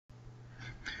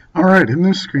Alright, in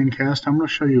this screencast I'm going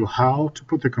to show you how to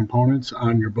put the components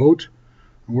on your boat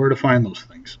and where to find those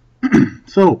things.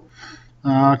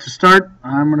 To start,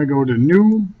 I'm going to go to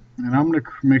New, and I'm going to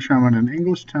make sure I'm on an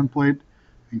English template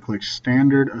and click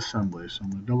Standard Assembly. So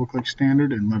I'm going to double click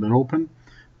Standard and let it open.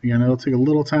 Again, it'll take a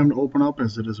little time to open up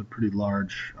as it is a pretty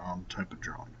large type of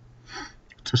drawing.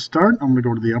 To start, I'm going to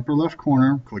go to the upper left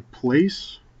corner, click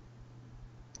Place,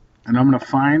 and I'm going to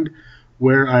find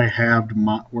where I have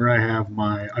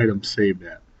my item saved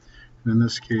at. And in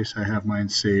this case, I have mine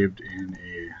saved in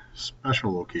a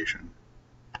special location.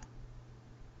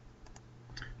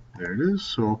 There it is.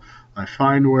 So I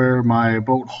find where my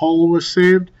boat hull was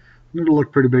saved. It'll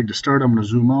look pretty big to start. I'm going to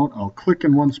zoom out. I'll click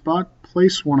in one spot,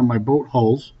 place one of my boat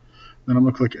hulls. Then I'm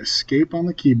going to click Escape on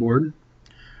the keyboard.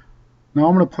 Now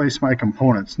I'm going to place my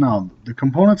components. Now the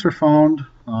components are found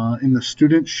in the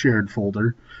student shared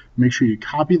folder. Make sure you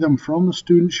copy them from the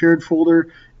student shared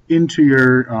folder into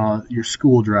your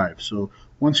school drive. So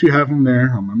once you have them there,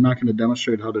 I'm not going to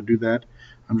demonstrate how to do that.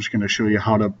 I'm just going to show you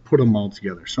how to put them all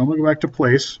together. So I'm going to go back to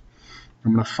Place.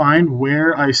 I'm going to find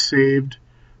where I saved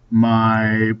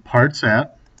my parts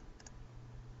at.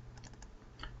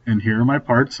 And here are my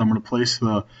parts. I'm going to place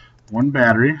the one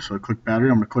battery. So I click Battery.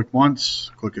 I'm going to click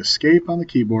once, click Escape on the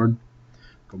keyboard,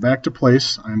 go back to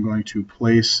Place. I'm going to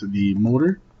place the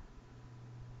motor.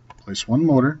 Place one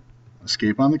motor,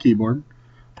 Escape on the keyboard.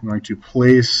 I'm going to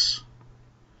place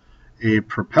a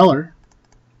propeller.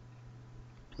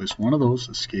 Place one of those,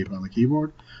 Escape on the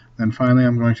keyboard. Then finally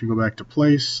I'm going to go back to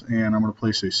Place, and I'm going to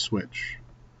place a switch.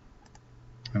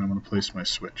 And I'm going to place my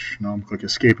switch. Now I'm going to click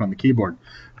Escape on the keyboard.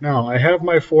 Now I have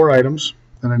my 4 items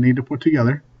that I need to put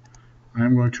together.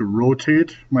 I'm going to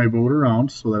rotate my boat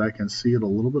around so that I can see it a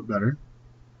little bit better.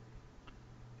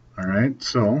 Alright,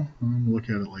 so I'm going to look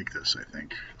at it like this, I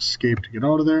think. Escape to get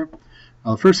out of there.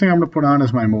 Now the first thing I'm going to put on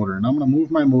is my motor, and I'm going to move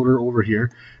my motor over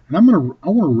here, and I want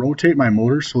to rotate my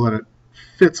motor so that it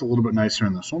fits a little bit nicer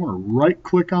in this. So I'm going to right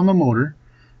click on the motor,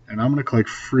 and I'm going to click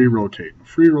Free Rotate.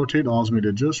 Free Rotate allows me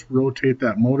to just rotate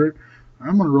that motor.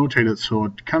 I'm going to rotate it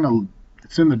so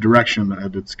it's in the direction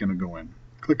that it's going to go in.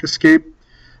 Click Escape.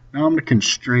 Now I'm going to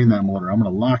constrain that motor. I'm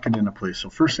going to lock it into place. So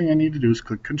first thing I need to do is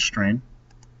click Constrain.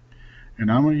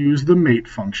 And I'm going to use the mate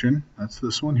function. That's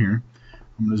this one here.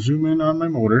 I'm going to zoom in on my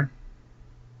motor.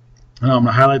 And I'm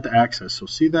going to highlight the axis. So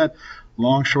see that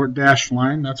long short dashed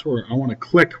line? That's where I want to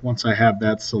click once I have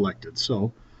that selected.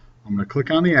 So I'm going to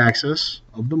click on the axis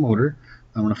of the motor.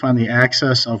 I'm going to find the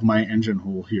axis of my engine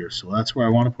hole here. So that's where I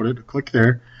want to put it. Click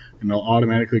there, and it'll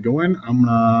automatically go in. I'm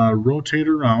going to rotate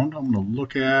around. I'm going to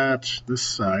look at this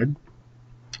side.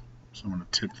 So I'm going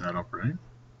to tip that upright.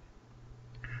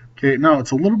 Okay, now it's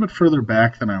a little bit further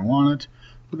back than I want it,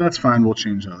 but that's fine. We'll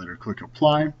change that later. Click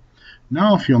Apply.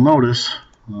 Now, if you'll notice,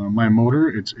 my motor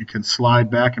it can slide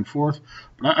back and forth,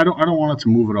 but I don't want it to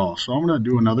move at all. So I'm going to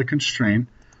do another constraint.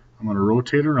 I'm going to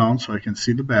rotate around so I can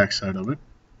see the back side of it.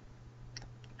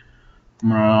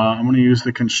 I'm going to use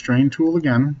the constrain tool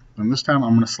again, and this time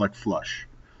I'm going to select Flush.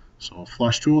 So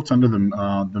Flush tool, it's under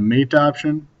the mate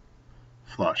option.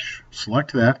 Flush.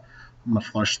 Select that. I'm going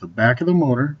to flush the back of the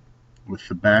motor with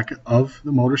the back of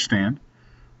the motor stand.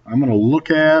 I'm going to look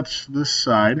at this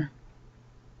side,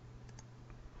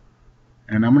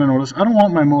 and I'm going to notice I don't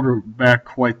want my motor back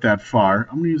quite that far.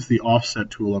 I'm going to use the offset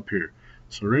tool up here.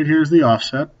 So right here is the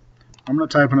offset. I'm going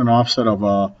to type in an offset of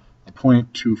a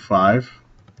 0.25,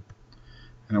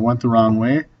 and I went the wrong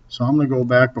way. So I'm going to go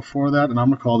back before that, and I'm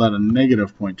going to call that a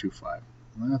negative 0.25.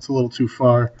 That's a little too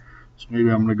far, so maybe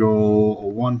I'm going to go a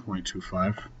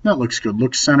 1.25. That looks good.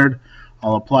 Looks centered.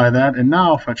 I'll apply that, and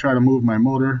now if I try to move my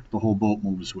motor, the whole boat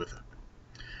moves with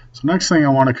it. So next thing I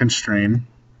want to constrain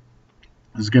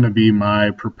is going to be my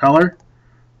propeller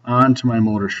onto my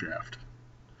motor shaft.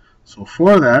 So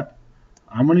for that,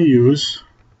 I'm going to use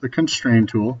the constrain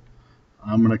tool.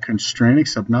 I'm going to constrain,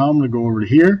 except now I'm going to go over to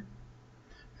here,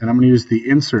 and I'm going to use the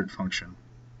insert function.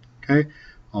 Okay,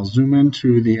 I'll zoom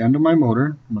into the end of my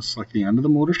motor. I'm going to select the end of the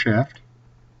motor shaft,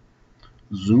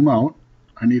 zoom out.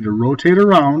 I need to rotate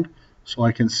around so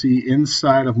I can see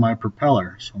inside of my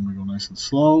propeller. So I'm going to go nice and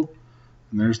slow,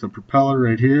 and there's the propeller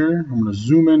right here. I'm going to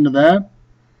zoom into that,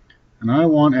 and I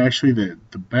want actually the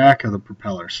back of the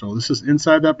propeller. So this is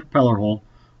inside that propeller hole.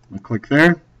 I'm going to click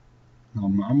there.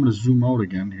 I'm going to zoom out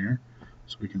again here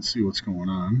so we can see what's going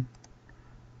on.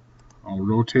 I'll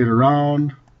rotate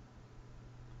around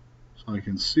so I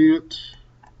can see it.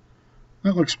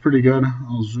 That looks pretty good.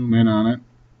 I'll zoom in on it.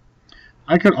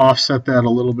 I could offset that a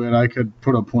little bit. I could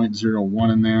put a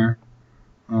 0.01 in there.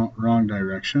 Oh, wrong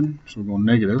direction. So we'll go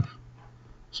negative.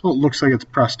 So it looks like it's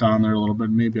pressed on there a little bit.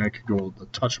 Maybe I could go a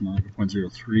touch more, like a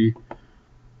 0.03.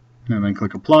 and then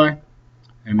click apply.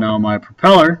 And now my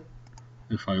propeller,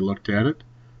 if I looked at it,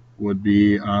 would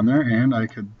be on there, and I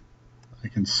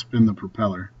can spin the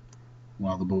propeller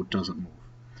while the boat doesn't move.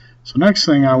 So next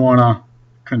thing I want to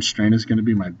constrain is going to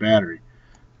be my battery.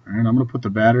 All right, I'm going to put the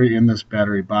battery in this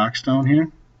battery box down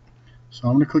here. So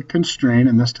I'm going to click constrain,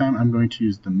 and this time I'm going to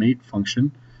use the mate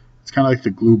function. It's kind of like the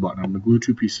glue button. I'm going to glue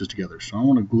two pieces together. So I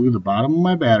want to glue the bottom of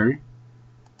my battery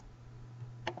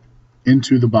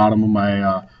into the bottom of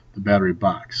my the battery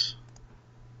box.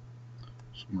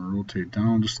 So I'm going to rotate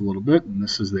down just a little bit, and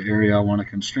this is the area I want to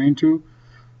constrain to.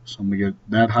 So I'm going to get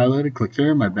that highlighted, click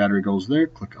there, my battery goes there,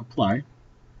 click apply.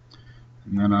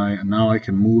 And then now I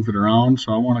can move it around.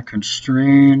 So I want to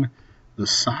constrain the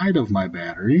side of my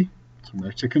battery. So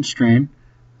back to constrain.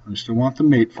 I still want the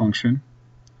mate function.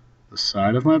 The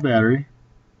side of my battery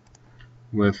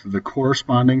with the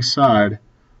corresponding side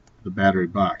of the battery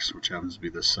box, which happens to be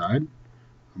this side.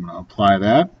 I'm going to apply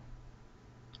that.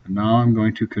 And now I'm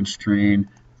going to constrain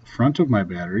the front of my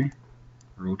battery,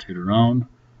 rotate around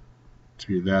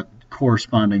to that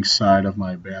corresponding side of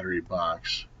my battery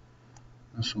box.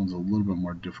 This one's a little bit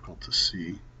more difficult to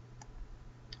see.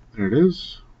 There it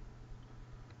is.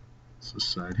 It's this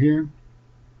side here.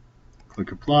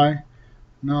 Click apply.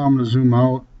 Now I'm going to zoom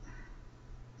out,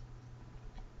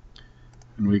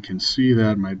 and we can see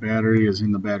that my battery is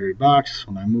in the battery box.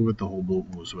 When I move it, the whole boat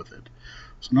moves with it.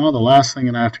 So now the last thing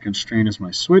that I have to constrain is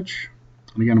my switch.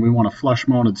 And again, we want a flush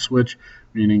mounted switch,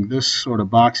 meaning this sort of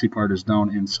boxy part is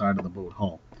down inside of the boat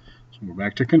hull. So we're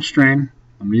back to constrain.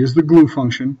 I'm going to use the glue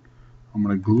function. I'm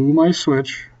going to glue my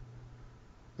switch,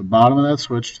 the bottom of that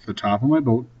switch, to the top of my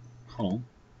boat hull.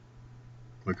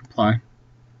 Click apply.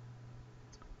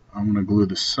 I'm going to glue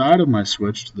the side of my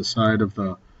switch to the side of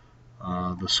the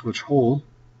switch hole,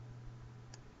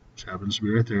 which happens to be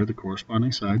right there, the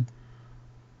corresponding side.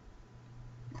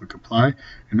 Click apply.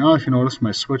 And now if you notice,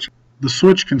 the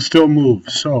switch can still move.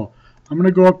 So I'm going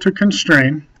to go up to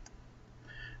constrain,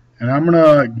 and I'm going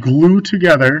to glue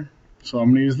together. So I'm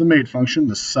going to use the mate function,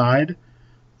 the side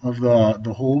of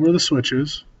the hole where the switch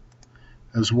is,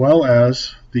 as well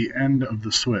as the end of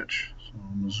the switch. So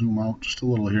I'm going to zoom out just a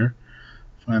little here.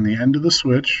 Find the end of the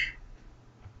switch.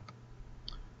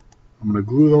 I'm going to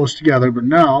glue those together, but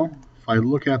now if I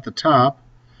look at the top,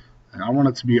 I want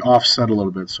it to be offset a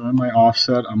little bit. So in my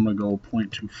offset, I'm going to go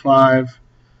 0.25.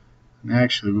 And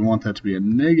actually, we want that to be a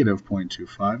negative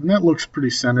 0.25. And that looks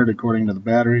pretty centered according to the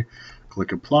battery.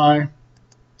 Click apply. I'm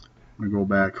going to go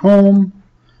back home.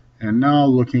 And now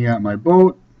looking at my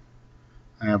boat,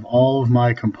 I have all of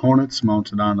my components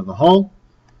mounted onto the hull.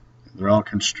 They're all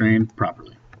constrained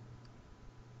properly.